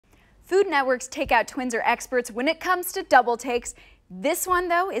Food Network's takeout twins are experts when it comes to double takes. This one,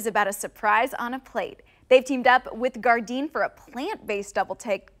 though, is about a surprise on a plate. They've teamed up with Gardein for a plant-based double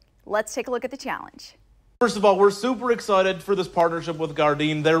take. Let's take a look at the challenge. First of all, we're super excited for this partnership with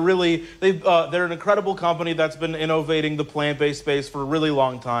Gardein. They're an incredible company that's been innovating the plant-based space for a really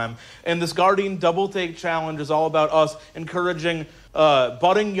long time. And this Gardein Double Take Challenge is all about us encouraging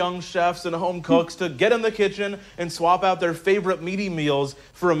budding young chefs and home cooks to get in the kitchen and swap out their favorite meaty meals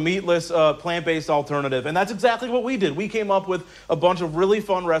for a meatless plant-based alternative. And that's exactly what we did. We came up with a bunch of really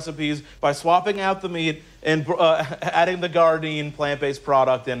fun recipes by swapping out the meat and adding the Gardein plant-based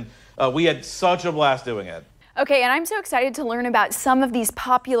product. And we had such a blast doing it. Okay, and I'm so excited to learn about some of these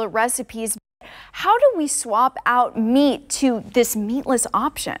popular recipes. How do we swap out meat to this meatless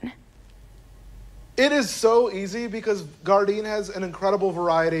option? It is so easy because Gardein has an incredible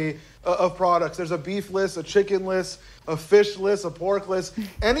variety of products. There's a beefless, a chickenless, a fishless, a porkless.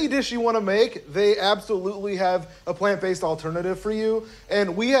 Any dish you want to make, they absolutely have a plant-based alternative for you.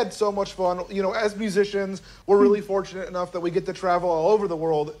 And we had so much fun. You know, as musicians, we're really fortunate enough that we get to travel all over the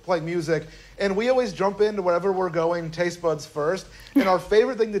world playing music. And we always jump into wherever we're going, taste buds first. And our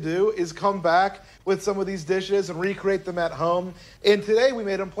favorite thing to do is come back with some of these dishes and recreate them at home. And today we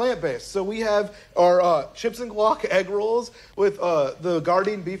made them plant-based. So we have our chips and guac egg rolls with the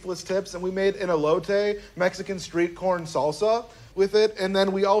Gardein beefless tips, and we made an elote Mexican street corn salsa with it. And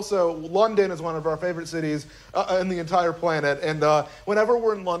then we also, London is one of our favorite cities in the entire planet. And whenever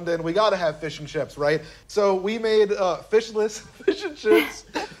we're in London, we gotta have fish and chips, right? So we made fishless fish and chips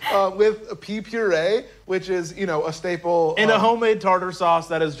with a pea puree, which is, you know, a staple. And a homemade tartar sauce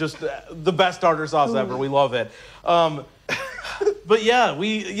that is just the best tartar sauce ever. We love it. But yeah,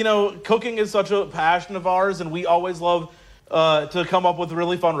 cooking is such a passion of ours, and we always love to come up with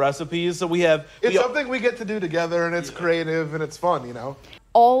really fun recipes. So it's something we get to do together, and it's creative and it's fun, you know.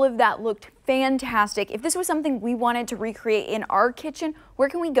 All of that looked fantastic. If this was something we wanted to recreate in our kitchen, where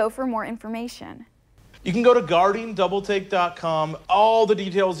can we go for more information? You can go to GardeinDoubleTake.com. All the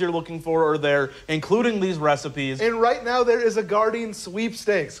details you're looking for are there, including these recipes. And right now there is a Gardein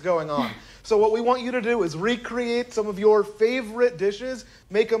sweepstakes going on. So what we want you to do is recreate some of your favorite dishes,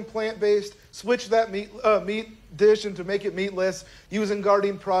 make them plant-based, switch that meat dish into make it meatless using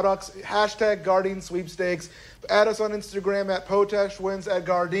Gardein products, hashtag Gardein sweepstakes. Add us on Instagram at @PotashWins at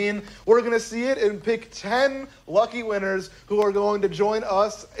Gardein. We're gonna see it and pick 10 lucky winners who are going to join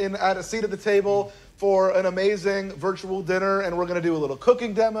us at a seat at the table for an amazing virtual dinner, and we're gonna do a little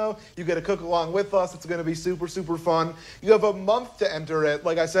cooking demo. You get to cook along with us. It's gonna be super, super fun. You have a month to enter it.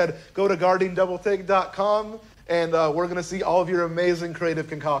 Like I said, go to GardeinDoubleTake.com, and we're gonna see all of your amazing creative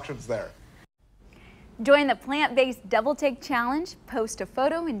concoctions there. Join the plant-based double take challenge, post a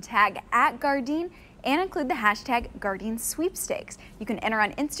photo and tag @Gardein, and include the hashtag Gardein sweepstakes. You can enter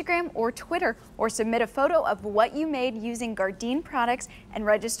on Instagram or Twitter, or submit a photo of what you made using Gardein products and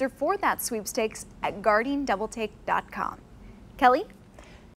register for that sweepstakes at GardeinDoubleTake.com. Kelly?